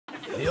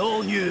The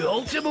all-new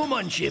Ultimo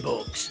Munchy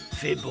box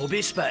for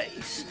Bobby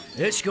Spice.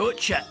 It's got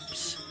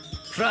chips,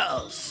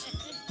 fritters,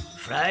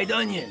 fried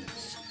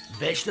onions,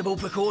 vegetable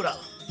pakora,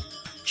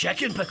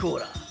 chicken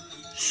pakora,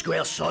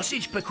 square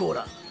sausage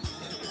pakora,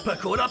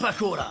 pakora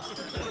pakora,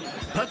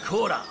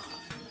 pakora,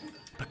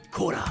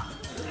 pakora.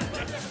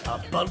 A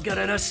burger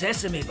in a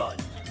sesame bun,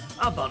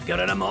 a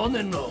burger in a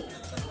morning roll,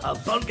 a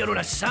burger on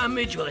a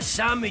sandwich with a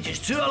sandwich is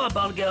 2 other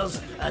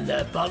burgers and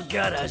the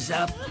burger is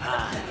a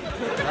pan.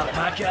 A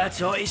packet of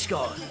totty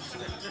scones,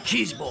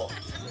 cheese board,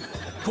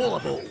 cola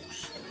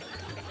bowls,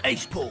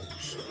 ice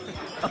poles,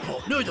 a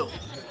pot noodle,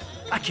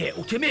 a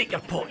kettle to make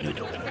your pot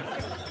noodle,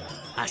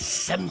 a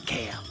sim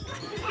card,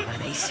 a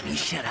nice wee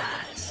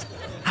Shiraz,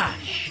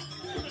 hash,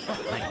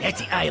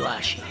 magnetic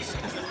eyelashes,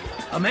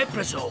 a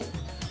meprazole,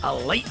 a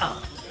lighter,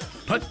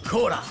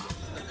 pakora,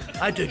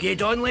 a Dougie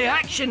Donnelly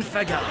action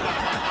figure,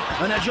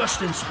 an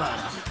adjusting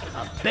spanner,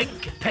 a big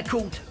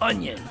pickled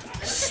onion,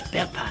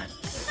 spare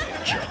pants,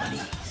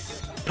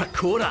 Johnny's,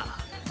 pakora,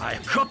 a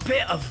copy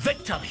of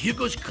Victor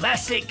Hugo's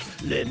classic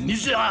Les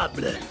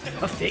Miserables,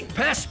 a fake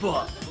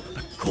passport,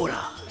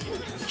 pakora,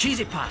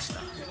 cheesy pasta,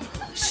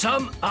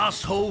 some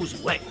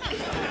arsehole's wick,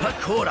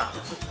 pakora,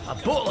 a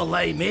bottle of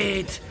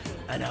limeade,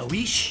 and a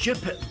wee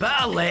stupid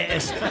bit of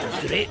lettuce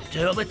draped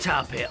over the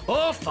top of it,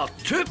 all for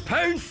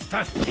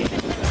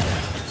 £2.50.